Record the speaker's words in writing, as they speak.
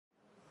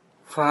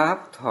Pháp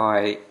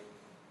thoại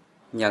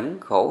Nhẫn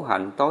Khổ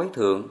Hạnh Tối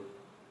Thượng,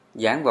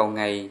 giảng vào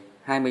ngày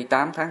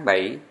 28 tháng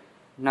 7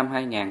 năm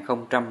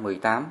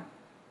 2018,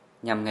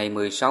 nhằm ngày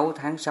 16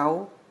 tháng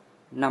 6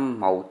 năm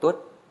Mậu Tuất.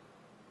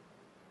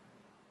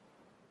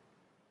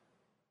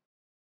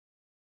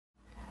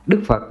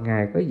 Đức Phật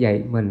Ngài có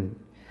dạy mình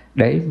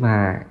để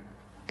mà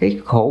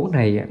cái khổ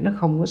này nó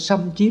không có xâm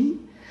chiếm,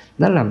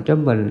 nó làm cho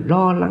mình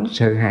lo lắng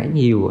sợ hãi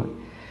nhiều,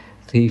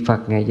 thì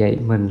Phật Ngài dạy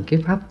mình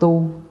cái pháp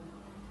tu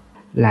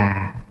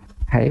là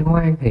hãy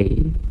hoan hỷ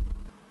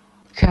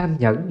kham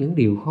nhẫn những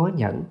điều khó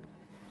nhẫn,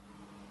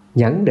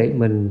 nhẫn để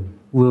mình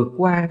vượt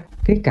qua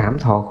cái cảm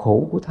thọ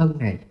khổ của thân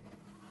này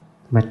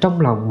mà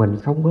trong lòng mình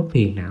không có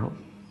phiền não.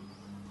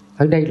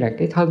 Ở đây là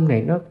cái thân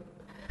này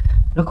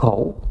nó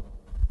khổ.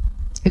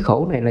 Cái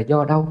khổ này là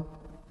do đâu?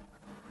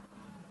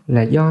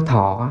 Là do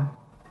thọ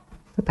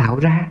nó tạo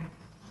ra.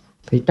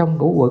 Thì trong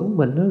ngũ uẩn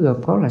mình nó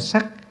gồm có là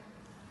sắc,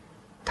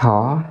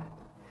 thọ,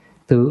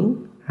 tưởng,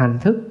 hành,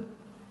 thức.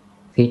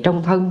 Thì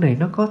trong thân này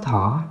nó có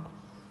thọ.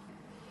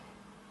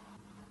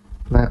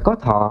 Và có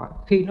thọ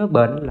khi nó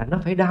bệnh là nó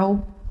phải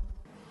đau.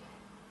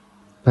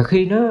 Và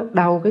khi nó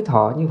đau cái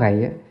thọ như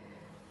vậy á,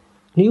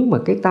 nếu mà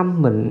cái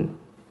tâm mình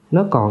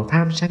nó còn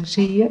tham sân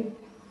si á,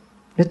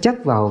 nó chấp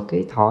vào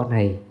cái thọ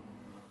này,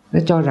 nó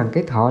cho rằng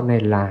cái thọ này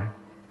là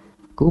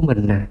của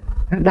mình nè,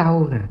 nó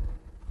đau nè.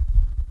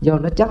 Do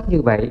nó chấp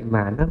như vậy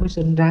mà nó mới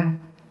sinh ra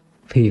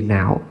phiền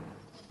não.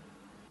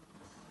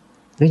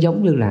 Nó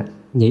giống như là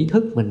nhĩ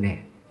thức mình nè.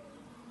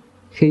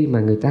 Khi mà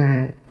người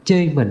ta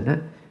chê mình á,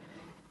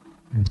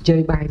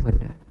 chê bai mình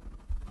á,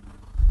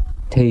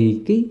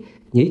 thì cái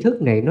nhĩ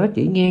thức này nó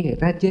chỉ nghe người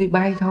ta chê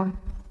bai thôi.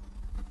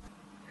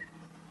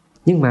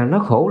 Nhưng mà nó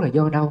khổ là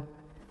do đâu?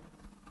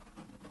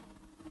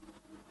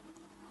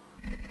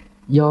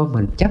 Do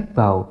mình chấp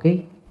vào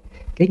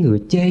cái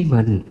người chê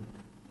mình.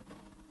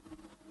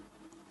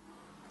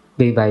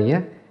 Vì vậy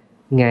á,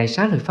 Ngài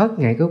Xá Lợi Phất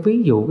Ngài có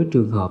ví dụ cái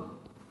trường hợp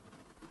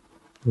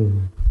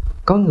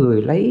có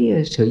người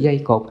lấy sợi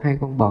dây cột hai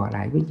con bò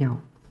lại với nhau.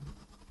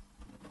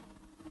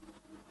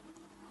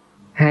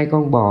 Hai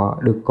con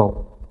bò được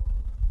cột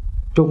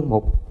chung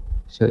một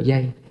sợi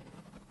dây.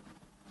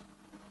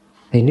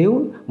 Thì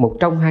nếu một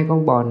trong hai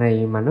con bò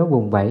này mà nó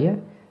vùng vẫy á,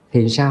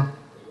 thì sao?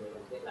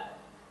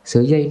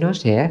 Sợi dây nó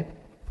sẽ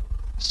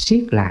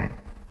siết lại.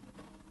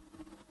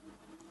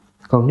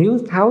 Còn nếu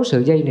tháo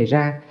sợi dây này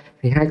ra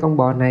thì hai con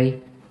bò này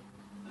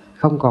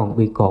không còn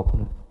bị cột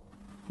nữa,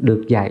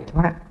 được giải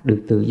thoát,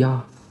 được tự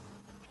do.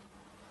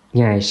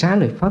 Ngài Xá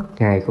Lợi Phất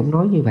Ngài cũng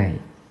nói như vậy.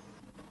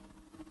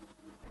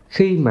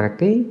 Khi mà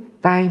cái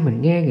tai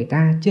mình nghe người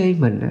ta chê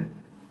mình á,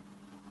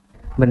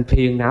 mình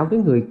phiền não cái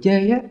người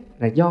chê á,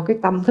 là do cái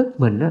tâm thức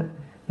mình á,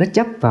 nó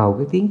chấp vào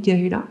cái tiếng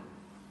chê đó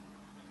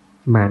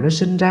mà nó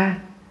sinh ra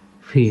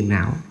phiền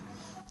não.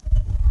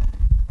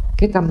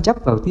 Cái tâm chấp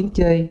vào tiếng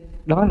chê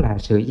đó là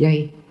sợi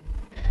dây,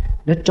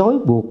 nó trói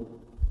buộc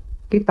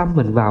cái tâm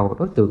mình vào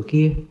đối tượng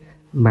kia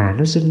mà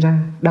nó sinh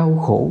ra đau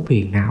khổ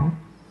phiền não.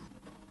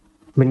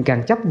 Mình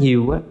càng chấp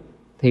nhiều á,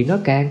 thì nó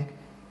càng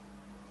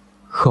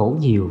khổ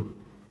nhiều.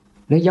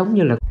 Nó giống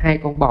như là hai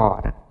con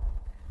bò đó.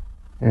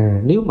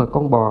 Nếu mà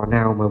con bò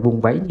nào mà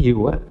vùng vẫy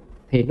nhiều á,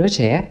 thì nó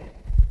sẽ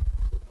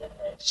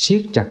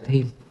siết chặt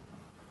thêm.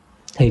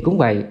 Thì cũng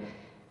vậy,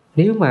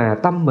 nếu mà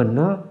tâm mình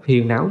nó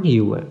phiền não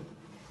nhiều á,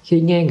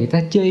 khi nghe người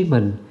ta chê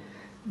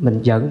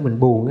mình giận, mình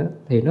buồn á,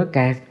 thì nó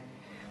càng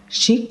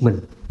siết mình,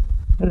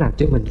 nó làm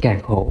cho mình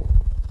càng khổ.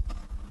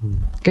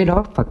 Cái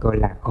đó Phật gọi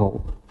là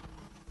khổ.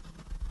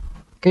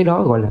 Cái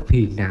đó gọi là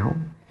phiền não.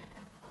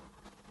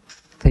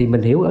 Thì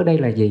mình hiểu ở đây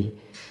là gì?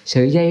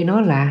 Sợi dây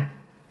nó là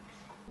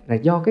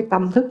do cái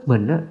tâm thức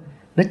mình á,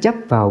 nó chấp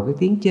vào cái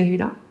tiếng chê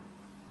đó,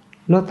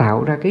 nó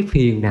tạo ra cái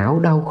phiền não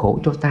đau khổ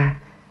cho ta.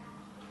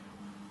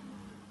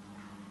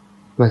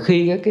 Và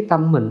khi cái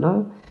tâm mình nó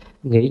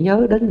nghĩ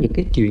nhớ đến những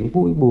cái chuyện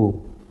vui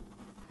buồn,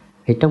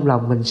 thì trong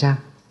lòng mình sao?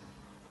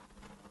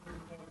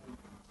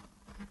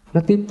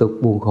 Nó tiếp tục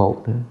buồn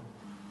khổ nữa.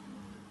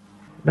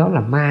 Đó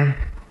là ma.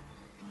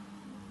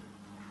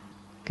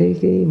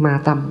 Cái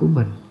ma tâm của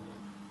mình.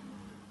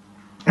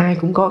 Ai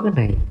cũng có cái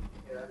này.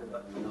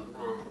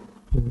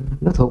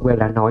 Nó thuộc về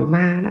là nội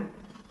ma đó.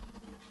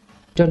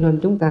 Cho nên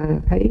chúng ta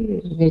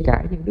thấy ngay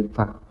cả những Đức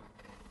Phật,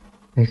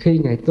 khi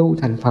Ngài tu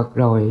thành Phật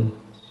rồi,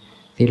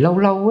 thì lâu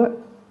lâu á,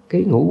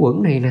 cái ngũ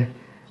uẩn này nè,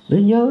 nó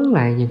nhớ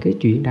lại những cái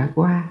chuyện đã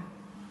qua.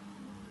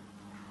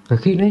 Và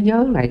khi nó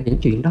nhớ lại những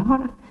chuyện đó,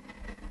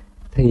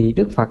 thì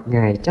Đức Phật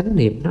Ngài chánh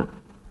niệm nó,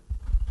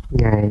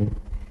 Ngài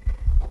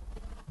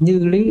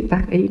như lý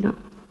tác ý nó.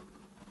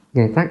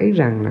 Ngài tác ý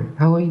rằng là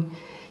thôi,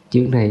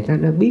 chuyện này ta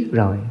đã biết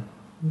rồi,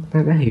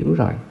 ta đã hiểu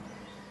rồi,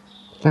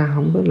 ta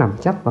không có làm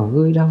chấp vào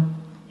ngươi đâu.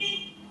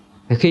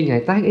 Và khi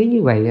Ngài tác ý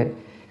như vậy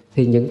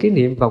thì những cái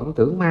niệm vọng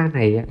tưởng ma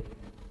này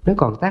nó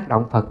còn tác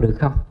động Phật được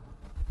không?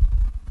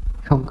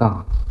 Không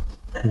còn.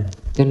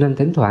 Cho nên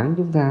thỉnh thoảng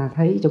chúng ta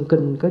thấy trong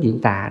kinh có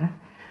diễn tả đó,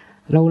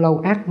 lâu lâu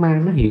ác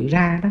ma nó hiện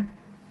ra đó.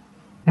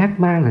 Ác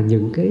ma là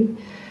những cái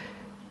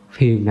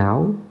phiền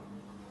não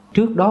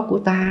trước đó của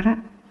ta đó,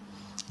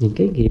 những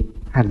cái nghiệp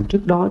hành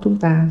trước đó chúng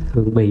ta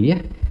thường bị á,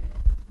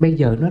 bây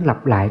giờ nó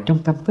lặp lại trong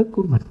tâm thức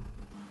của mình.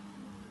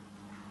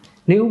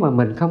 Nếu mà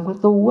mình không có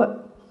tu á,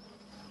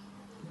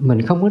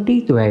 mình không có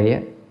trí tuệ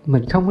á,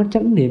 mình không có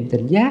chánh niệm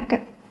tỉnh giác á,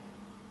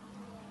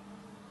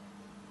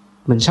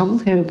 mình sống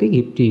theo cái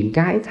nghiệp triền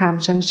cái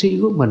tham sân si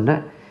của mình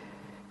á,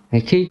 thì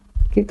khi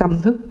cái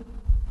tâm thức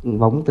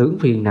vọng tưởng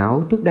phiền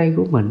não trước đây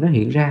của mình nó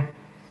hiện ra,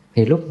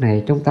 thì lúc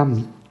này trong tâm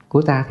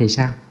của ta thì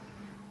sao?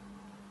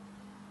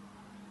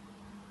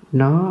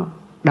 Nó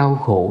đau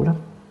khổ lắm,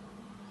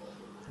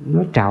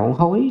 nó trạo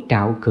hối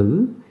trạo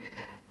cử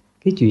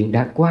cái chuyện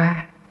đã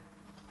qua,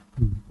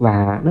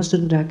 và nó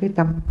sinh ra cái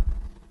tâm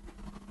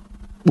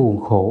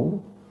buồn khổ,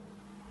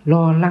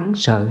 lo lắng,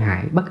 sợ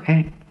hãi, bất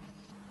an.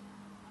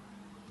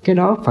 Cái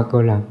đó Phật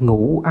gọi là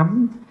ngũ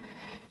ấm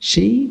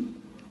xí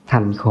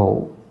thành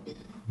khổ.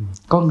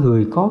 Con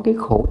người có cái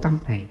khổ tâm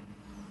này.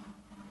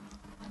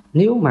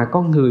 Nếu mà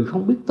con người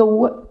không biết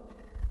tu á,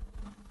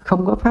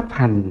 không có pháp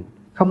hành,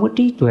 không có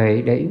trí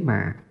tuệ để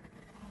mà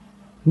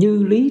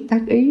như lý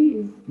tác ý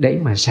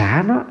để mà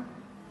xả nó,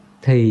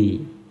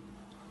 thì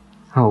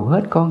hầu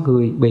hết con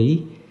người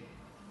bị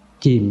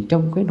chìm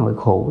trong cái nỗi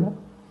khổ đó,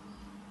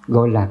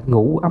 gọi là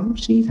ngũ ấm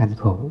xí thành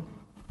khổ.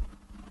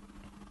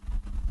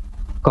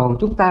 Còn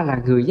chúng ta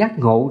là người giác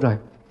ngộ rồi,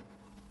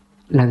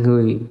 là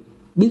người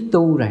biết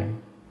tu rồi,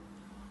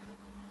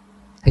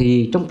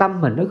 thì trong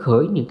tâm mình nó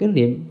khởi những cái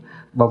niệm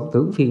vọng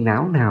tưởng phiền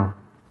não nào,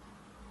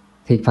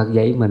 thì Phật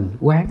dạy mình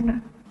quán đó.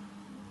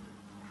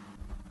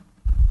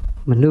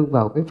 Mình nương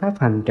vào cái pháp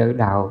hành trợ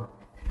đạo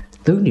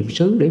tứ niệm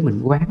xứ để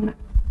mình quán đó.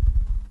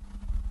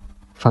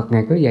 Phật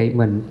Ngài có dạy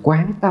mình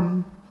quán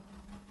tâm,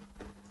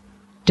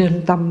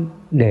 trên tâm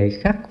để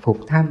khắc phục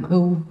tham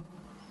ưu.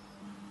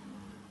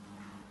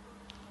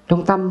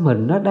 Trong tâm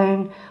mình nó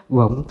đang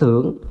vọng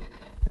tưởng,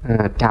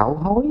 trạo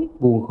hối,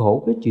 buồn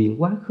khổ cái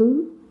chuyện quá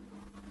khứ,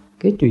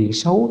 cái chuyện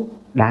xấu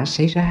đã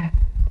xảy ra,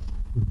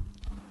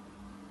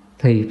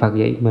 thì Phật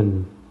dạy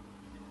mình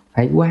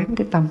phải quán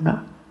cái tâm đó.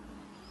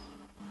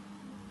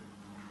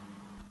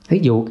 Ví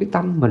dụ cái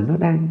tâm mình nó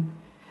đang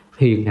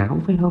phiền não,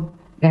 phải không?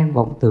 Đang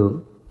vọng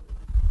tưởng,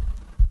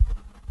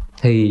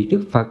 thì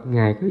Đức Phật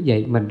Ngài có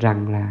dạy mình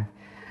rằng là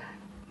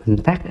mình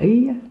tác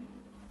ý á,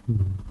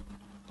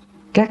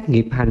 các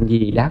nghiệp hành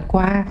gì đã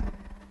qua,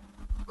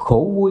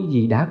 khổ vui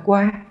gì đã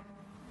qua,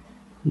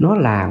 nó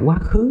là quá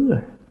khứ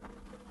rồi.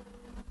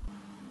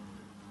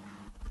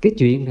 Cái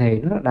chuyện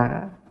này nó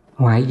đã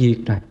hoại diệt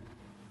rồi.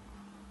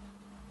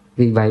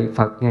 Vì vậy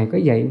Phật Ngài có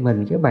dạy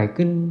mình cái bài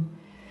kinh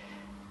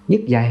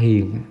Nhất Dạ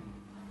Hiền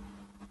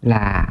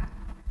là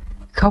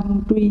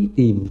không truy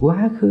tìm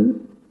quá khứ,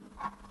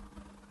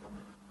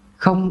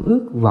 không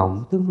ước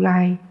vọng tương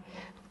lai.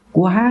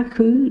 Quá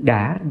khứ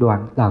đã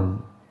đoạn tận,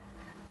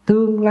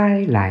 tương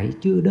lai lại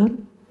chưa đến.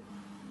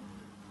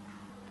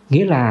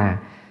 Nghĩa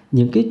là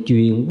những cái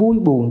chuyện vui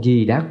buồn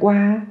gì đã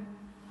qua,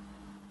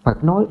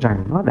 Phật nói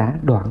rằng nó đã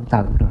đoạn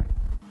tận rồi.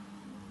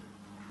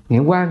 Ngày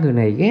qua người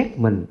này ghét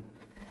mình,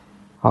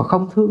 họ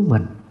không thương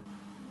mình,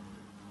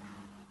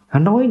 họ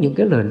nói những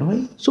cái lời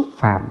nói xúc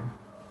phạm,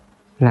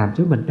 làm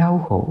cho mình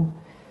đau khổ.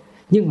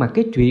 Nhưng mà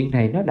cái chuyện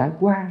này nó đã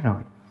qua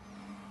rồi,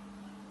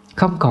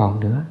 không còn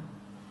nữa.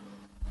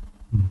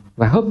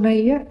 Và hôm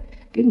nay á,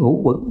 cái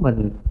ngũ quẩn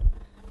mình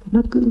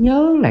nó cứ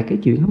nhớ lại cái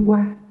chuyện hôm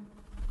qua.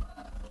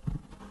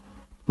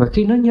 Và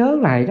khi nó nhớ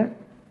lại đó,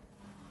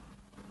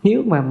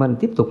 nếu mà mình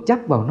tiếp tục chấp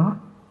vào nó,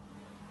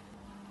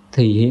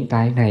 thì hiện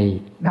tại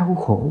này đau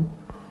khổ.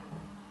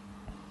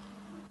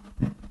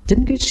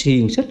 Chính cái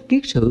xiềng xích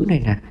kiết sử này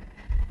nè,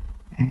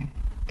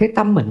 cái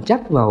tâm mình chấp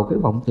vào cái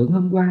vọng tưởng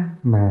hôm qua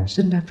mà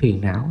sinh ra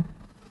phiền não.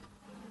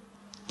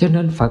 Cho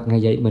nên Phật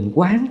Ngài dạy mình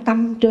quán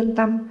tâm trên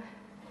tâm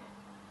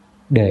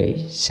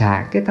để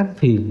xả cái tâm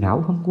phiền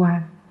não hôm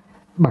qua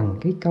bằng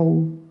cái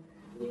câu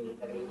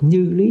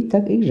như lý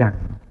tác ý rằng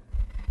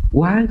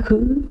quá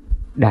khứ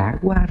đã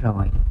qua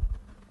rồi,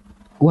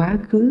 quá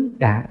khứ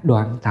đã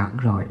đoạn tận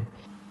rồi,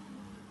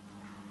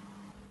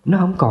 nó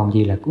không còn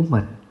gì là của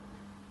mình.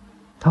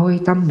 Thôi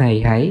tâm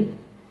này hãy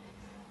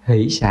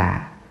hỷ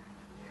xả,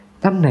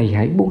 tâm này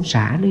hãy buông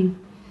xả đi.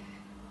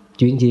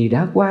 Chuyện gì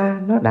đã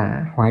qua nó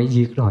đã hoại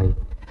diệt rồi,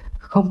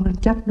 không nên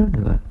chấp nó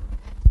nữa.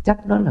 Chấp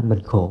nó là mình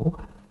khổ.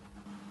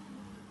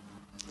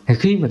 Thì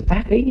khi mình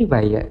tác ý như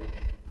vậy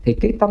thì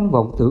cái tâm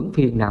vọng tưởng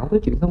phiền não cái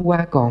chuyện hôm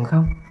qua còn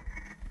không?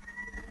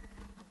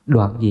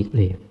 Đoạn diệt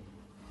liền.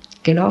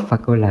 Cái đó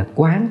Phật gọi là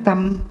quán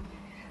tâm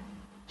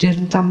trên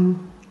tâm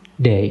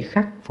để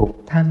khắc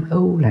phục tham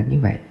ưu, là như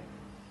vậy.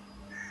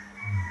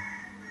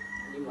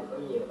 Nhưng mà có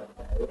nhiều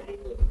Phật tử hay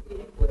nhiều khi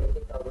quên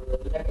cái câu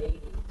như tác ý,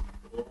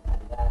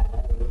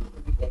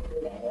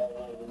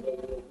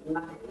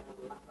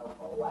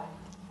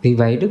 vì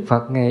vậy Đức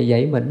Phật Ngài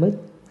dạy mình mới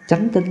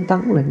tránh tinh tấn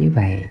là như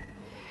vậy.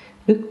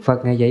 Đức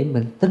Phật Ngài dạy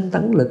mình tinh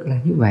tấn lực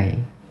là như vậy.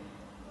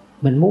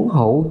 Mình muốn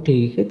hộ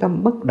trì cái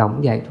tâm bất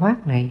động giải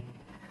thoát này,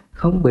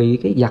 không bị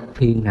cái giặc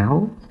phiền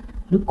não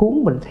nó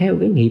cuốn mình theo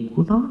cái nghiệp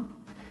của nó,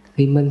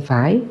 thì mình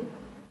phải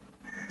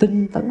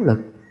tinh tấn lực.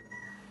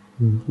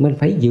 Mình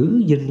phải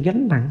giữ gìn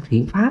gánh nặng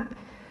thiện pháp,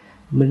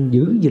 mình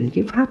giữ gìn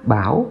cái pháp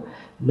bảo,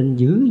 mình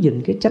giữ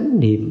gìn cái chánh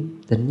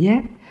niệm tỉnh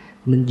giác,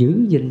 mình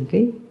giữ gìn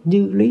cái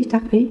như lý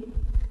tác ý,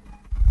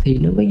 thì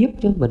nó mới giúp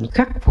cho mình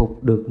khắc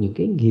phục được những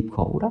cái nghiệp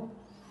khổ đó.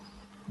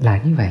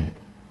 Là như vậy.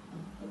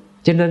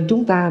 Cho nên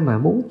chúng ta mà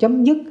muốn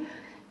chấm dứt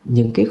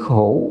những cái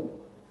khổ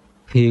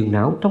phiền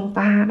não trong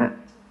ta đó,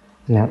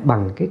 là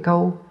bằng cái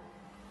câu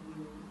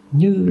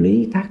như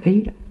lý tác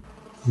ý đó.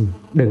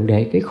 Đừng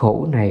để cái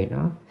khổ này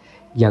nó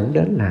dẫn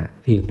đến là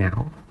phiền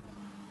não.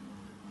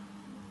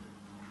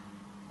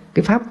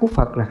 Cái pháp của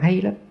Phật là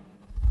hay lắm.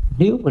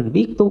 Nếu mình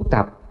biết tu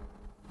tập,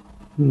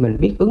 mình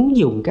biết ứng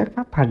dụng các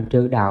pháp hành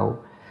trợ đạo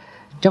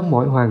trong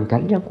mọi hoàn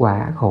cảnh nhân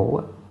quả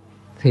khổ,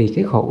 thì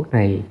cái khổ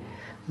này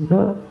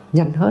nó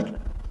nhanh hết.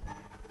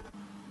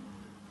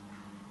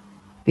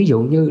 Ví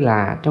dụ như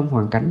là trong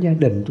hoàn cảnh gia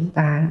đình chúng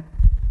ta,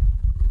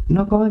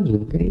 nó có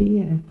những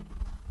cái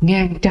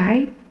ngang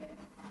trái,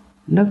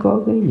 nó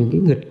có những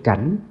cái nghịch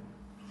cảnh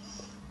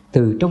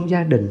từ trong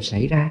gia đình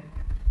xảy ra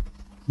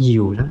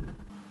nhiều lắm.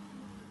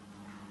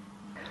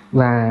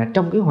 Và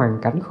trong cái hoàn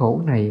cảnh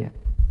khổ này,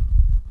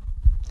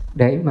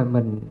 để mà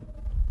mình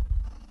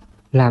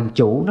làm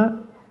chủ nó,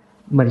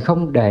 mình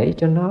không để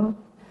cho nó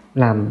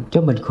làm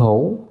cho mình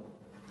khổ,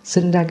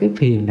 sinh ra cái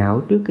phiền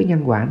não trước cái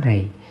nhân quả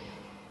này,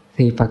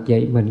 thì Phật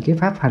dạy mình cái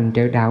pháp hành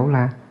trợ đạo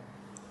là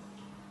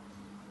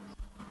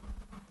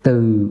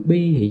từ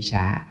bi hỷ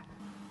xả.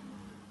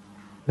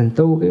 Mình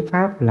tu cái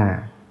pháp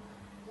là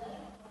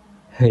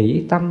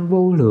hỷ tâm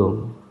vô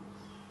lượng.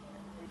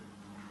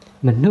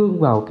 Mình nương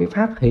vào cái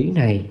pháp hỷ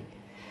này,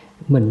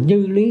 mình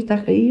như lý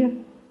tác ý,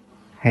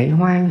 hãy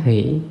hoan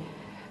hỷ,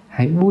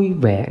 hãy vui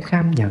vẻ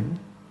kham nhẫn.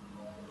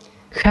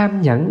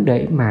 Kham nhẫn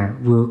để mà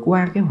vượt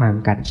qua cái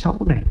hoàn cảnh xấu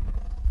này.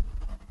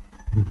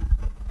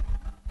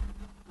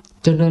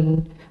 Cho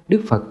nên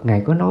Đức Phật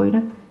Ngài có nói đó,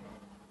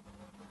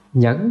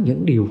 nhẫn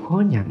những điều khó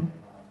nhẫn.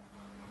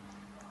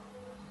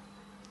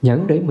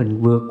 Nhẫn để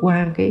mình vượt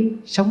qua cái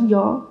sóng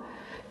gió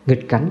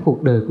nghịch cảnh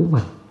cuộc đời của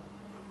mình,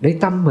 để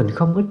tâm mình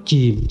không có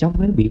chìm trong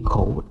cái biển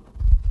khổ.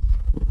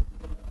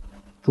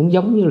 Cũng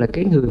giống như là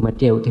cái người mà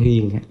chèo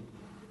thuyền,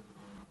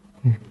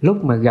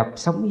 lúc mà gặp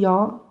sóng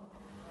gió,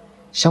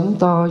 sóng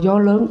to gió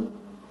lớn,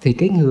 thì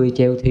cái người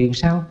chèo thuyền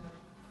sao?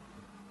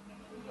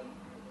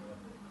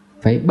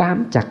 Phải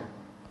bám chặt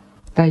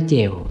tay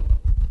chèo,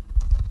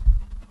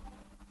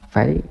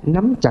 phải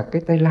nắm chặt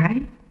cái tay lái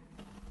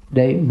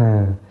để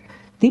mà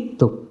tiếp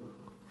tục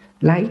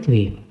lái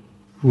thuyền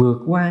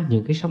vượt qua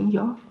những cái sóng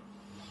gió.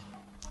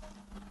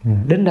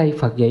 Đến đây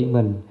Phật dạy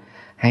mình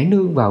hãy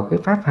nương vào cái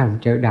pháp hành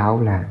trợ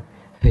đạo là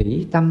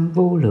hỷ tâm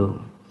vô lượng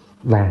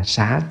và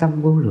xả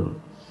tâm vô lượng.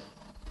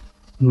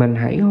 Mình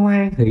hãy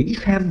hoan hỷ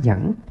kham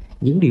nhẫn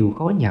những điều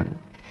khó nhẫn,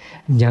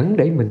 nhẫn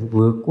để mình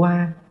vượt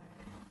qua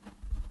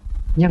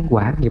nhân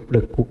quả nghiệp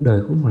lực cuộc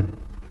đời của mình.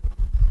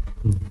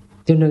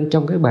 Cho nên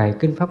trong cái bài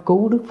Kinh Pháp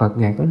Cú, Đức Phật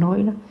Ngài có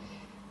nói đó,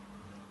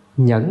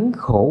 nhẫn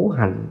khổ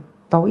hạnh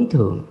tối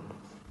thượng.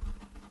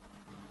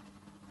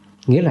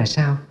 Nghĩa là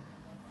sao?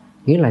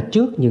 Nghĩa là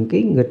trước những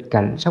cái nghịch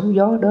cảnh sóng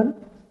gió đến,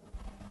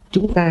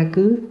 chúng ta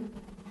cứ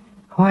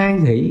hoan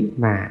hỷ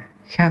mà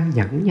kham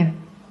nhẫn nha.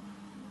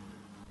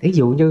 Ví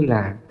dụ như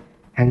là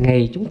hàng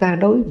ngày chúng ta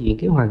đối diện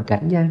cái hoàn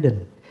cảnh gia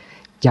đình,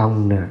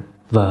 chồng nè,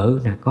 vợ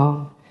nè,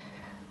 con,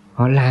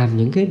 họ làm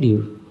những cái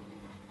điều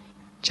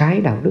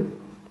trái đạo đức,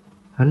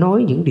 họ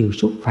nói những điều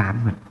xúc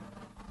phạm mình.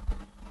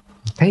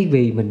 Thay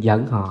vì mình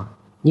giận họ,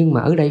 nhưng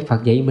mà ở đây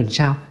Phật dạy mình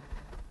sao?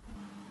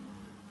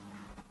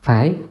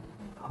 Phải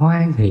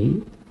hoan hỷ.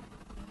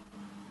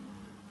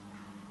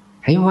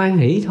 Hãy hoan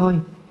hỷ thôi.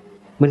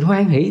 Mình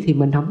hoan hỷ thì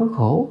mình không có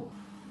khổ.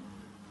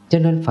 Cho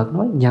nên Phật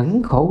nói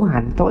nhẫn khổ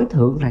hạnh tối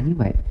thượng là như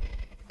vậy.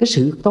 Cái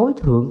sự tối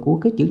thượng của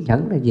cái chữ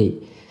nhẫn là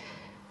gì?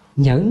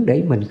 Nhẫn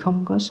để mình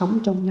không có sống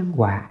trong nhân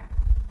quả,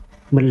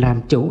 mình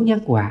làm chủ nhân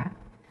quả,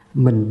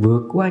 mình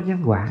vượt qua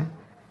nhân quả,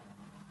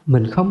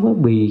 mình không có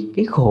bị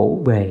cái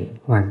khổ về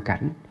hoàn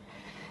cảnh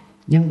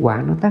nhân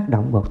quả nó tác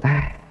động vào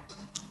ta.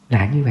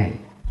 Là như vậy.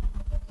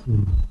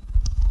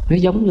 Nó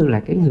giống như là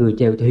cái người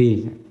chèo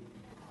thuyền,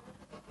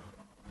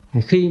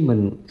 khi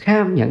mình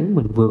kham nhẫn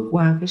mình vượt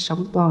qua cái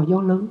sóng to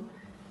gió lớn,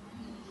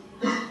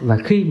 và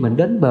khi mình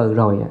đến bờ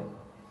rồi,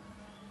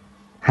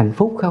 hạnh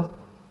phúc không?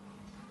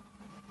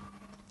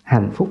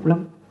 Hạnh phúc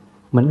lắm.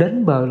 Mình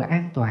đến bờ là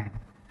an toàn,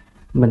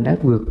 mình đã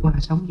vượt qua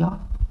sóng gió.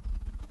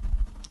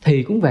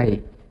 Thì cũng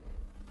vậy,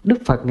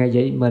 Đức Phật Ngài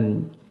dạy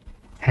mình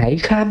hãy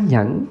kham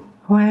nhẫn,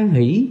 hoan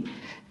hỷ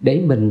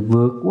để mình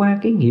vượt qua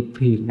cái nghiệp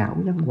phiền não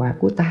nhân quả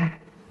của ta.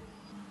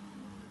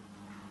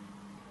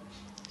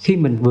 Khi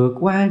mình vượt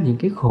qua những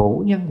cái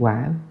khổ nhân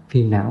quả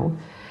phiền não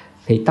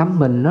thì tâm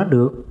mình nó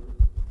được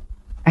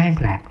an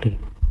lạc liền.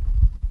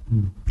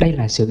 Đây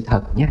là sự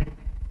thật nha.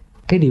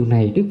 Cái điều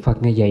này Đức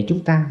Phật Ngài dạy chúng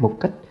ta một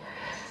cách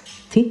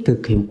thiết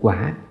thực hiệu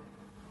quả.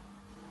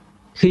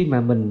 Khi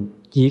mà mình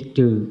diệt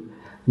trừ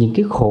những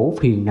cái khổ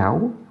phiền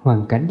não,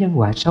 hoàn cảnh nhân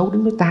quả xấu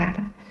đến với ta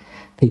đó,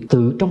 thì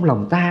tự trong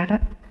lòng ta đó,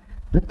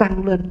 nó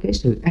tăng lên cái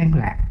sự an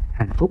lạc,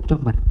 hạnh phúc cho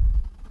mình.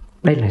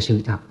 Đây là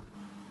sự thật.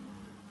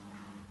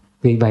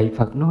 Vì vậy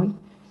Phật nói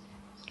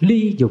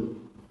ly dục,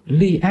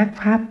 ly ác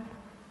pháp,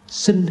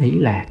 sinh hỷ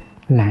lạc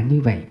là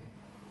như vậy.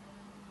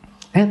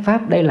 Ác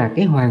pháp đây là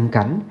cái hoàn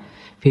cảnh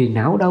phiền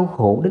não đau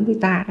khổ đến với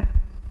ta đó,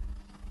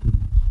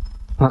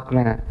 hoặc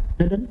là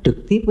nó đến trực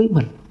tiếp với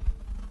mình.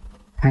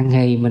 Hàng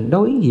ngày mình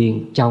đối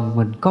diện chồng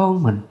mình,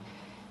 con mình,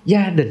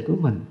 gia đình của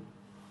mình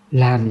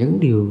làm những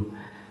điều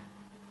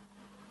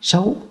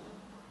xấu,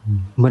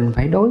 mình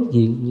phải đối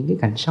diện những cái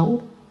cảnh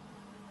xấu.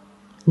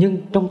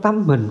 Nhưng trong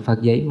tâm mình,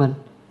 Phật dạy mình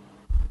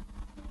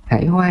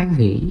hãy hoan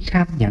hỷ,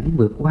 kham nhẫn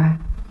vượt qua.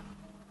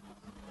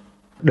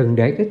 Đừng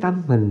để cái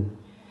tâm mình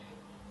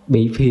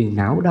bị phiền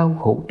não đau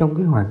khổ trong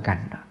cái hoàn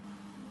cảnh đó.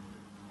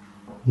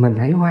 Mình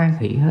hãy hoan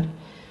hỷ hết.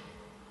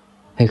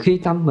 Thì khi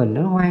tâm mình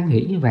nó hoan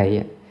hỷ như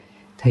vậy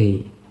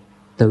thì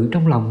tự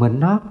trong lòng mình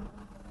nó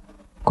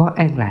có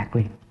an lạc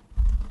liền.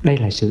 Đây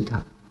là sự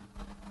thật.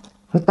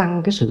 Nó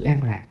tăng cái sự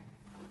an lạc.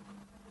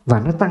 Và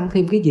nó tăng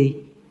thêm cái gì?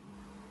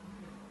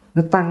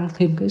 Nó tăng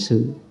thêm cái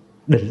sự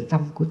định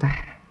tâm của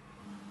ta.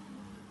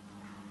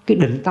 Cái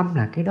định tâm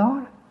là cái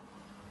đó.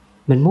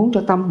 Mình muốn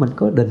cho tâm mình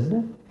có định đó,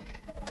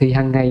 thì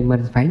hàng ngày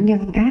mình phải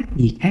ngăn ác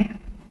diệt ác.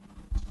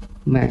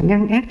 Mà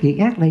ngăn ác diệt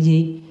ác là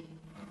gì?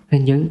 Là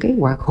những cái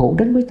quả khổ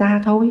đến với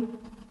ta thôi.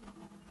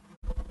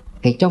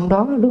 Thì trong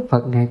đó Đức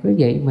Phật Ngài có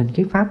dạy mình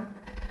cái pháp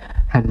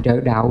hành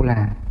trợ đạo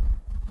là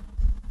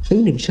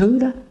tứ niệm xứ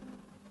đó.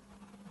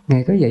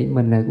 Ngài có dạy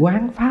mình là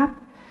quán pháp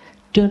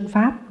trên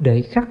pháp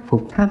để khắc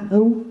phục tham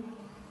ưu.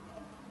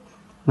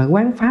 Mà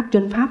quán pháp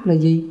trên pháp là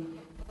gì?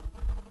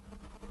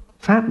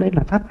 Pháp đấy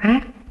là pháp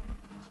ác.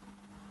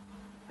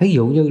 Ví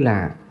dụ như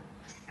là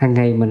hàng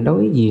ngày mình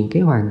đối diện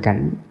cái hoàn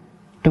cảnh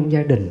trong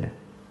gia đình,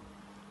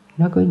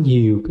 nó có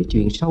nhiều cái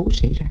chuyện xấu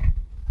xảy ra.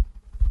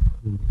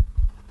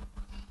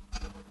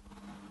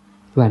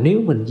 Và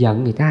nếu mình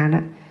giận người ta đó,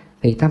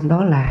 thì tâm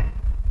đó là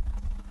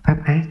pháp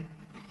ác.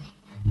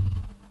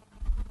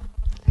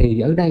 Thì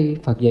ở đây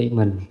Phật dạy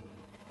mình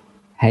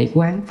hãy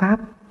quán pháp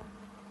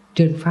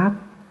trên pháp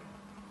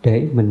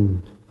để mình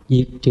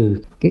diệt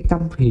trừ cái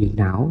tâm phiền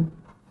não,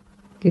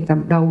 cái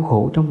tâm đau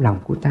khổ trong lòng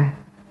của ta,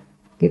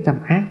 cái tâm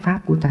ác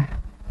pháp của ta.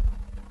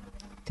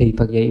 Thì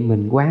Phật dạy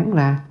mình quán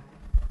là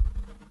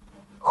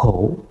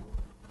khổ,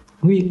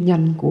 nguyên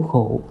nhân của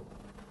khổ.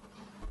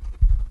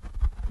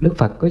 Đức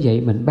Phật có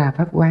dạy mình 3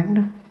 pháp quán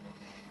đó: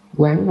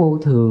 quán vô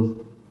thường,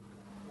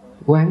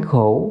 quán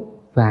khổ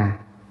và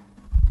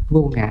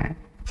vô ngã.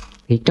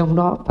 Thì trong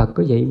đó Phật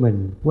có dạy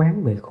mình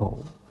quán về khổ.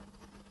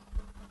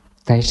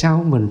 Tại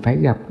sao mình phải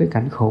gặp cái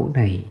cảnh khổ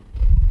này?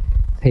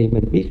 Thì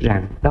mình biết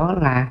rằng đó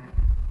là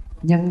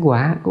nhân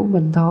quả của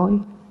mình thôi.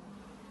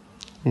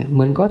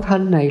 Mình có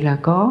thân này là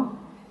có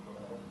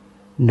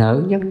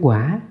nợ nhân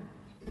quả.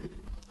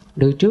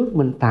 Từ trước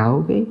mình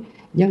tạo cái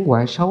nhân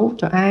quả xấu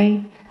cho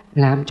ai,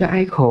 làm cho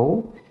ai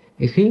khổ,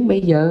 thì khiến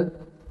bây giờ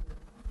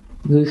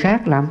người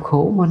khác làm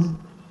khổ mình.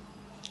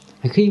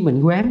 Thì khi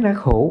mình quán ra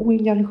khổ,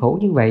 nguyên nhân khổ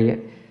như vậy,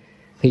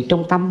 thì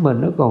trong tâm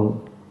mình nó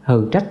còn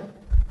hờn trách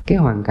cái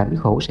hoàn cảnh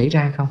khổ xảy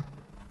ra không?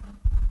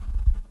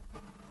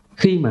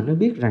 Khi mà nó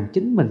biết rằng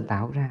chính mình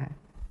tạo ra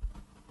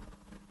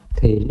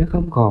thì nó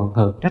không còn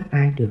hờn trách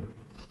ai được.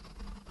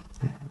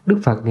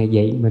 Đức Phật Ngài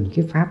dạy mình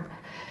cái pháp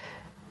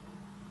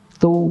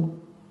tu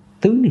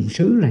tứ niệm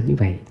xứ là như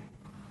vậy.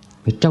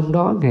 Và trong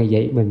đó Ngài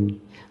dạy mình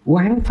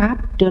quán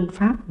pháp trên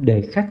pháp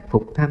để khắc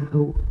phục tham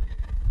ưu.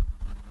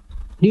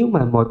 Nếu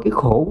mà mọi cái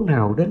khổ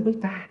nào đến với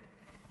ta,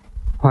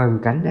 hoàn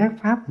cảnh ác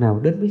pháp nào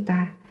đến với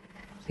ta,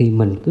 thì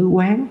mình cứ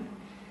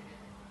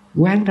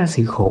quán ra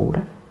sự khổ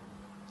đó.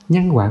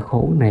 Nhân quả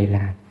khổ này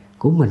là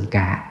của mình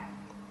cả.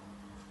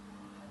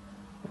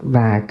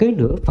 Và cái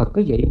nữa Phật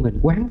có dạy mình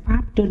quán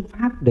pháp trên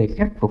pháp để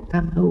khắc phục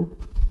tham ưu.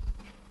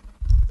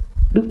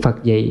 Đức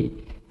Phật dạy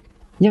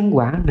nhân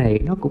quả này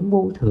nó cũng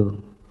vô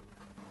thường.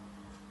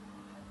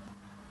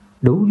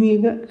 Đủ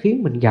duyên á,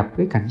 khiến mình gặp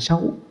cái cảnh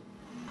xấu.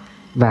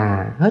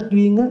 Và hết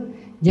duyên á,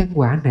 nhân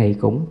quả này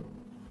cũng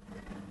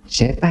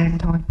sẽ tan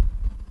thôi.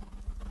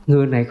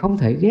 Người này không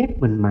thể ghét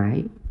mình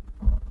mãi,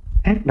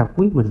 ác độc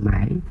với mình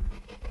mãi.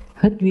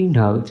 Hết duyên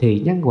nợ thì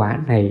nhân quả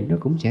này nó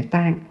cũng sẽ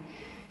tan.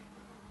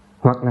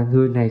 Hoặc là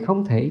người này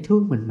không thể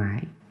thương mình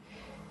mãi,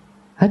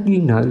 hết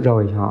duyên nợ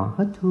rồi họ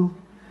hết thương.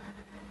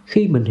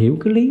 Khi mình hiểu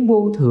cái lý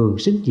vô thường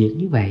sinh diệt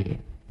như vậy,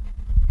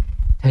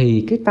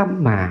 thì cái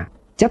tâm mà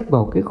chấp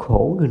vào cái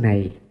khổ người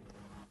này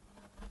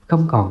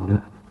không còn nữa.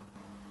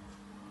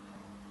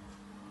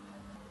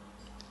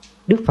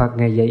 Đức Phật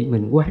Ngài dạy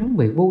mình quán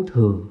về vô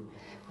thường,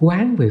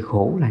 quán về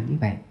khổ là như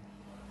vậy.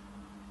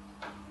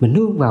 Mình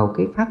nương vào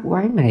cái pháp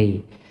quán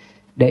này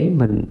để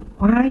mình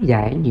hóa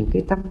giải những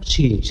cái tâm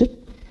xiềng xích,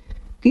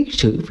 kiết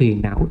sử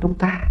phiền não trong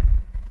ta,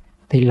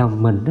 thì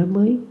lòng mình nó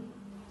mới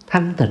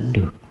thanh tịnh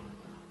được.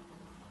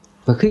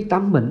 Và khi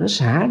tâm mình nó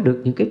xả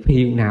được những cái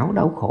phiền não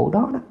đau khổ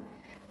đó,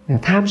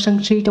 tham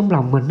sân si trong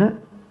lòng mình á,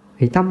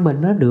 thì tâm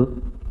mình nó được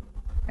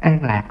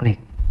an lạc liền.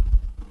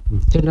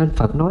 Cho nên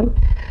Phật nói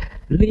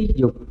ly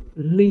dục,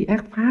 ly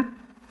ác pháp,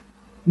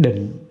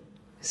 định,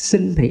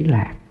 sinh hỷ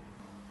lạc.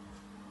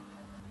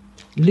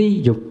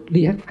 Ly dục,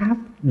 ly ác pháp,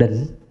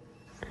 định,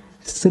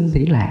 sinh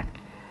hỷ lạc.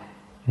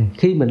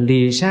 Khi mình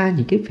lìa xa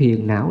những cái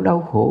phiền não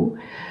đau khổ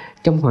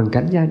trong hoàn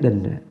cảnh gia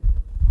đình,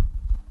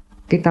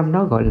 Cái tâm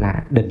đó gọi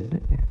là định đó.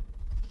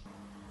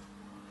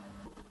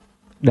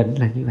 Định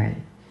là như vậy.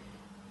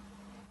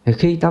 Thì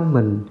khi tâm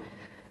mình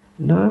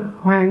nó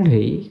hoan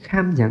hỷ,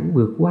 kham nhẫn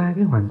vượt qua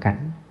cái hoàn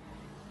cảnh,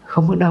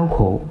 không có đau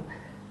khổ,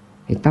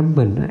 thì tâm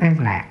mình nó an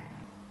lạc.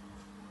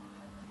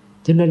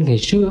 Cho nên ngày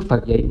xưa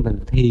Phật dạy mình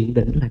thiền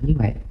định là như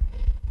vậy.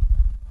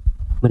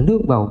 Mình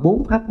nương vào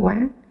 4 pháp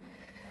quán: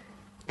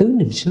 tứ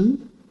niệm xứ,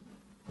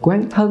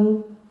 quán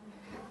thân,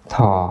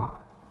 thọ,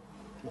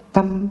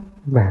 tâm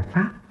và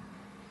pháp,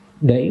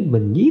 để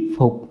mình nhiếp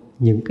phục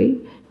những cái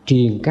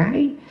triền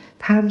cái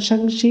tham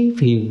sân si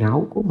phiền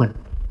não của mình,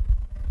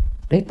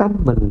 để tâm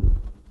mình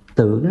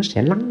tự nó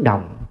sẽ lắng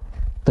động,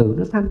 tự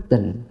nó thanh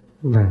tịnh,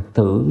 và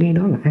tự ngay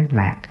đó là an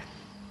lạc.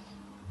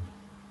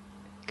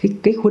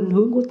 Cái khuynh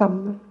hướng của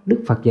tâm đó,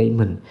 Đức Phật dạy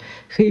mình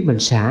khi mình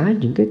xả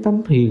những cái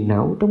tâm phiền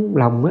não trong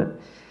lòng á,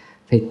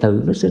 thì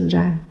tự nó sinh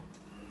ra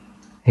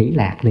hỷ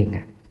lạc liền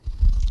à.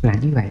 Là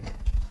như vậy.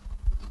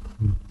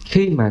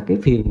 Khi mà cái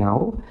phiền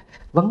não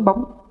vắng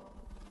bóng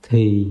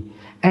thì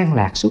an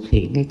lạc xuất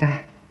hiện ngay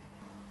ta.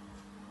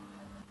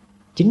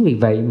 Chính vì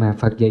vậy mà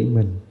Phật dạy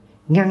mình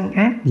ngăn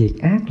ác diệt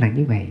ác là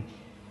như vậy.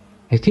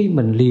 Thì khi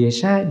mình lìa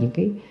xa những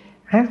cái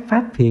ác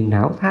pháp phiền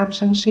não tham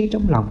sân si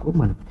trong lòng của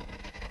mình,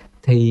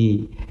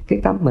 thì cái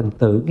tâm mình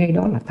tự ngay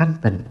đó là thanh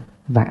tịnh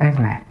và an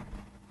lạc.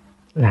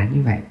 Là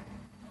như vậy.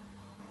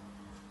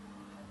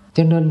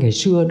 Cho nên ngày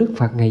xưa Đức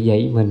Phật Ngài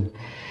dạy mình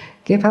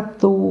cái pháp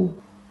tu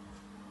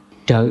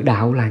trợ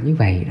đạo là như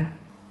vậy đó.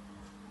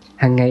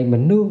 Hàng ngày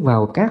mình nương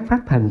vào các pháp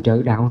hành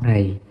trợ đạo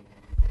này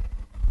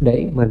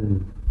để mình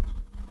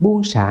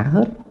buông xả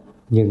hết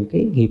những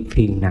cái nghiệp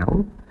phiền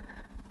não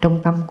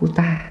trong tâm của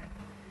ta,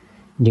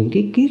 những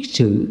cái kiết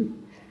sử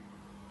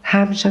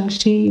tham sân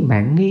si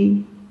mạn nghi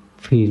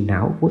phiền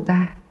não của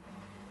ta,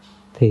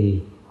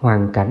 thì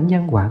hoàn cảnh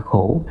nhân quả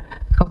khổ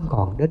không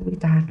còn đến với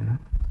ta nữa.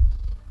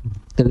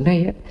 Từ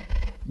nay á,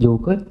 dù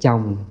có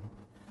chồng,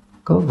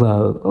 có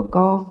vợ, có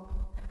con,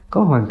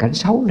 có hoàn cảnh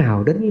xấu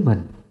nào đến với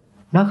mình,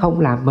 nó không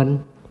làm mình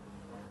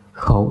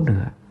khổ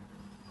nữa.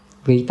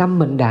 Vì tâm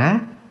mình đã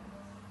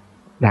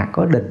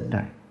có định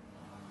rồi.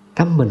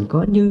 Tâm mình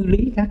có như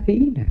lý tác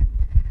ý nè,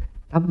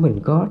 tâm mình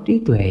có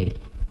trí tuệ,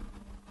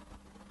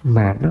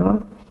 mà nó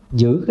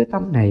giữ cái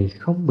tâm này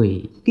không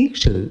bị kiết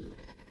sử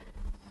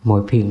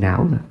mọi phiền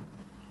não nữa.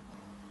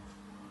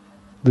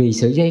 Vì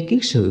sợi dây kiết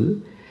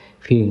sử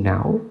phiền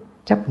não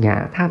chấp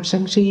ngã tham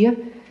sân si á,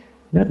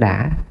 nó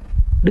đã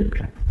đứt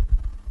rồi.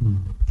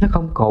 Nó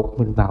không cột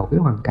mình vào cái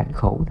hoàn cảnh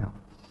khổ nào.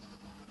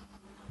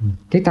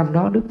 Cái tâm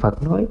đó Đức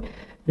Phật nói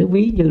nó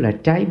ví như là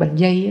trái banh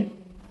dây á.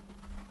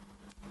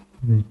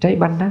 Trái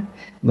banh đó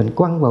mình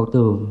quăng vào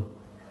tường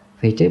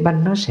thì trái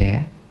banh nó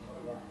sẽ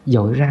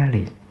dội ra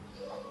liền.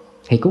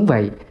 Thì cũng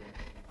vậy,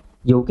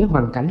 dù cái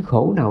hoàn cảnh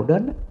khổ nào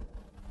đến á,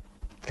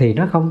 thì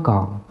nó không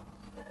còn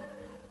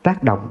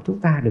tác động chúng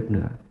ta được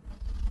nữa.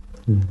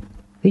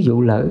 Ví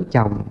dụ lỡ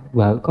chồng,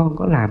 vợ con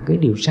có làm cái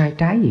điều sai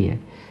trái gì vậy,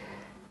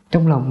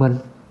 trong lòng mình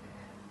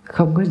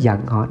không có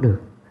giận họ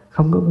được,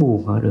 không có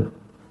buồn họ được,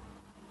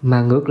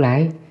 mà ngược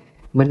lại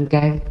mình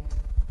càng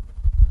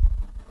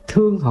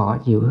thương họ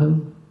nhiều hơn,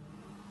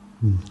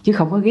 chứ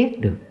không có ghét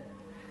được.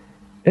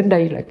 Đến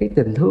đây là cái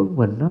tình thương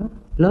mình nó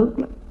lớn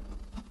lắm.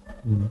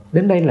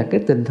 Đến đây là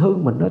cái tình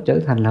thương mình nó trở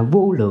thành là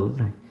vô lượng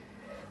rồi.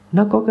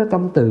 Nó có cái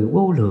tâm từ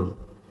vô lượng.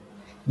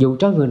 Dù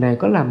cho người này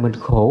có làm mình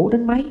khổ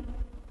đến mấy,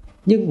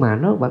 nhưng mà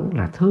nó vẫn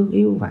là thương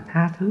yêu và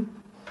tha thứ.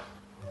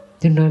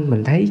 Cho nên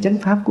mình thấy chánh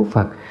pháp của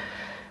Phật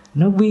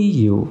nó vi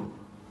diệu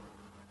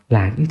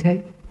là như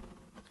thế.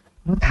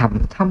 Nó thầm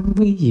thâm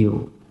vi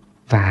diệu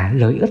và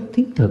lợi ích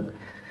thiết thực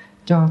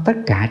cho tất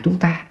cả chúng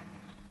ta.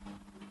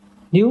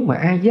 Nếu mà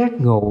ai giác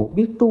ngộ,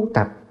 biết tu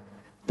tập,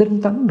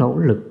 tinh tấn nỗ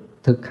lực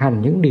thực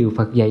hành những điều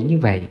Phật dạy như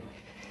vậy,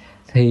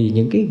 thì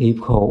những cái nghiệp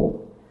khổ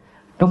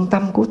trong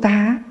tâm của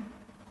ta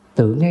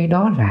tự ngay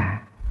đó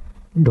là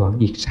đoạn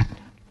diệt sạch.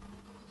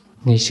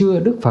 Ngày xưa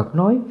Đức Phật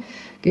nói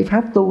cái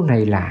pháp tu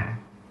này là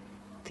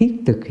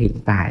thiết thực hiện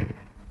tại,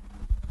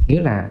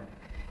 nghĩa là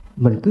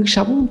mình cứ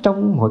sống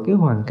trong mọi cái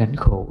hoàn cảnh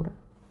khổ đó,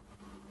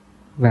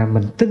 và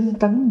mình tinh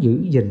tấn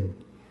giữ gìn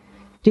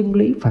chân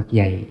lý Phật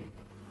dạy.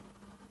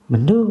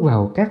 Mình nương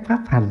vào các pháp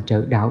hành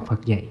trợ đạo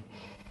Phật dạy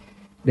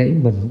để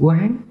mình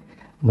quán,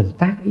 mình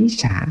tác ý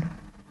xả nó,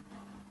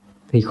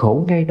 thì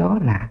khổ ngay đó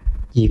là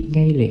diệt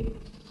ngay liền.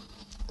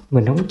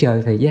 Mình không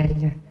chờ thời gian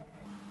nha.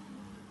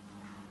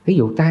 Ví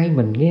dụ tai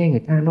mình nghe người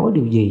ta nói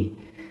điều gì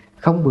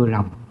không vừa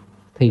lòng,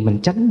 thì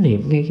mình chánh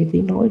niệm ngay cái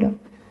tiếng nói đó,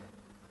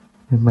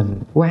 mình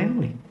quán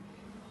liền.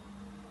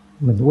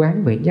 Mình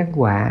quán về nhân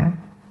quả,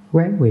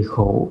 quán về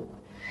khổ,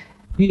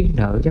 duyên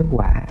nợ nhân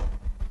quả,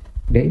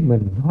 để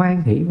mình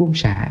hoan hỷ buông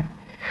xả,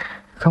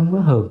 không có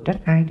hờn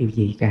trách ai điều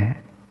gì cả.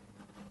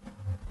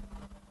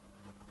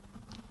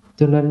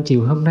 Cho nên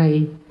chiều hôm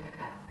nay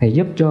thầy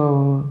giúp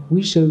cho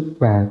quý sư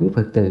và quý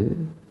Phật tử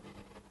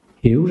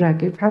hiểu ra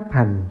cái pháp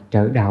hành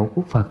trợ đạo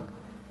của Phật.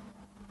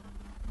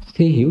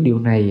 Khi hiểu điều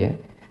này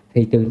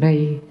thì từ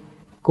nay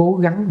cố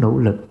gắng nỗ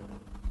lực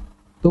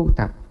tu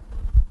tập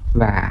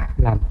và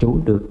làm chủ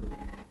được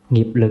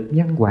nghiệp lực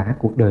nhân quả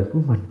cuộc đời của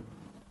mình.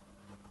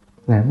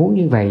 Và muốn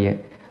như vậy,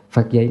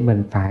 Phật dạy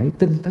mình phải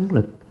tinh tấn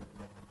lực,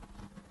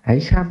 hãy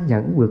kham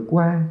nhẫn vượt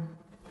qua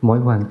mọi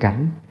hoàn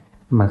cảnh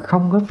mà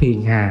không có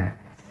phiền hà,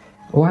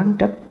 oán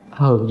trách,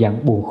 hờn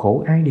giận, buồn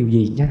khổ ai điều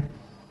gì nha.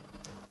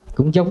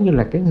 Cũng giống như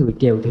là cái người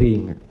chèo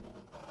thuyền,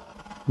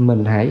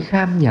 mình hãy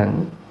kham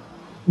nhẫn,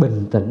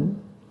 bình tĩnh,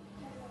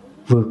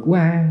 vượt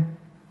qua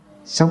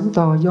sóng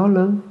to gió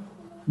lớn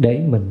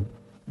để mình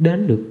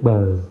đến được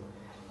bờ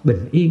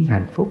bình yên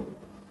hạnh phúc.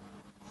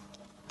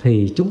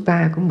 Thì chúng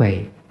ta cũng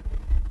vậy,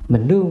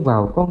 mình nương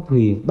vào con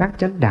thuyền bát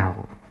chánh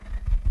đạo,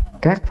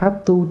 các pháp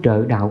tu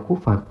trợ đạo của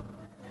Phật,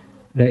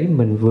 để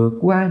mình vượt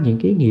qua những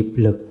cái nghiệp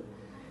lực,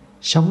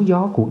 sóng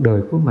gió cuộc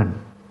đời của mình,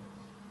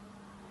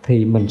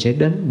 thì mình sẽ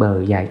đến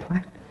bờ giải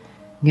thoát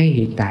ngay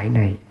hiện tại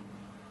này.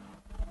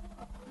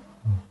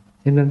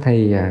 Cho nên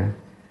Thầy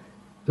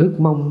ước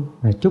mong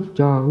và chúc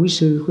cho quý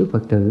sư, quý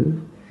Phật tử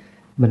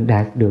mình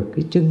đạt được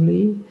cái chân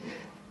lý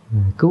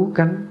cứu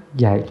cánh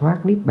giải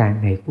thoát niết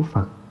bàn này của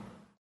Phật.